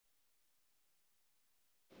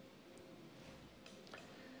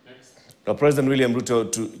Now, President William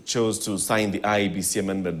Ruto chose to sign the IEBC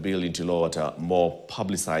amendment bill into law at a more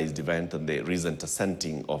publicized event than the recent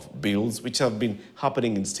assenting of bills which have been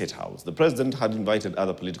happening in State House. The president had invited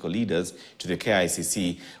other political leaders to the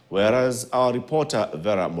KICC, whereas our reporter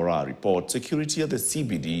Vera Mora reports security at the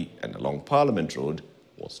CBD and along Parliament Road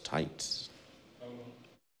was tight.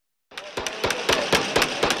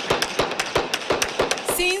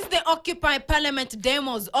 Since the Occupy Parliament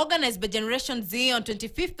demos organized by Generation Z on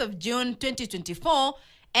 25th of June 2024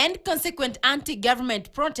 and consequent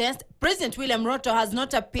anti-government protest, President William Ruto has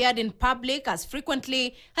not appeared in public as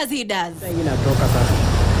frequently as he does.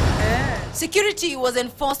 Security was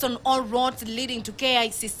enforced on all roads leading to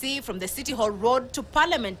KICC. From the City Hall Road to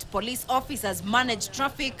Parliament, police officers managed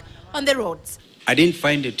traffic on the roads. I didn't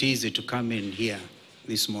find it easy to come in here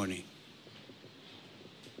this morning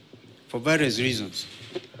for various reasons,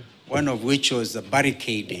 one of which was the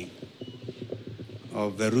barricading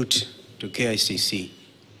of the route to KICC.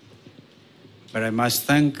 But I must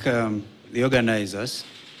thank the organizers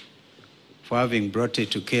for having brought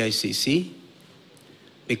it to KICC,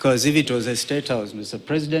 because if it was a State House, Mr.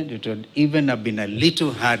 President, it would even have been a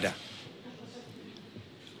little harder.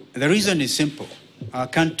 The reason is simple. Our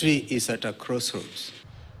country is at a crossroads.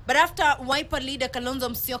 But after Wiper leader Kalonzo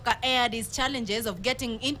Musyoka aired his challenges of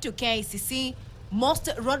getting into KICC, most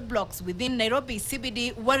roadblocks within Nairobi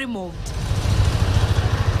CBD were removed.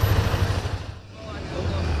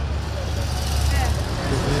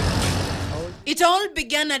 It all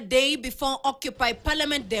began a day before Occupy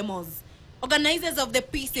Parliament demos. Organizers of the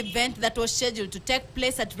peace event that was scheduled to take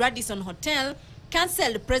place at Radisson Hotel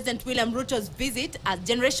cancelled President William Ruto's visit as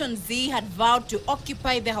Generation Z had vowed to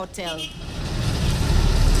occupy the hotel.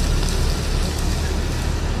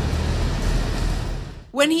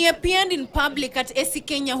 When he appeared in public at ACK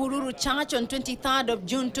Nyahururu Church on 23rd of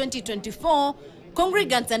June 2024,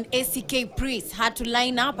 congregants and ACK priests had to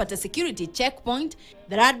line up at a security checkpoint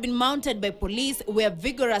that had been mounted by police, where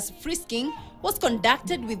vigorous frisking was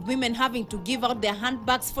conducted, with women having to give out their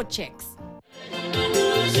handbags for checks.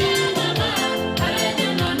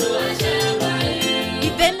 He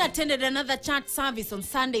then attended another church service on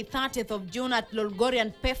Sunday 30th of June at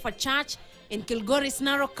Lolgorian Pefa Church in Kilgoris,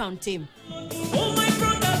 Narok County.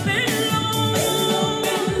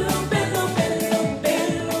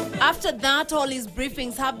 After that, all his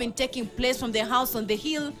briefings have been taking place from the house on the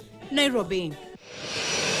hill, Nairobi.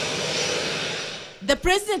 The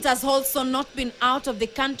president has also not been out of the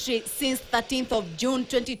country since 13th of June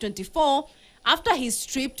 2024 after his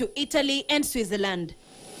trip to Italy and Switzerland.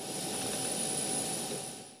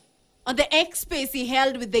 On the X space he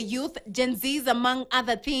held with the youth, Gen Zs, among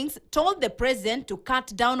other things, told the president to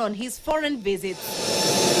cut down on his foreign visits.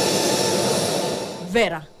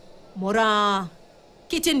 Vera Mora,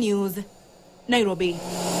 KTN News, Nairobi.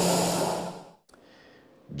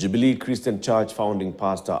 Jubilee Christian Church founding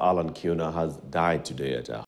pastor Alan Kiuna has died today at a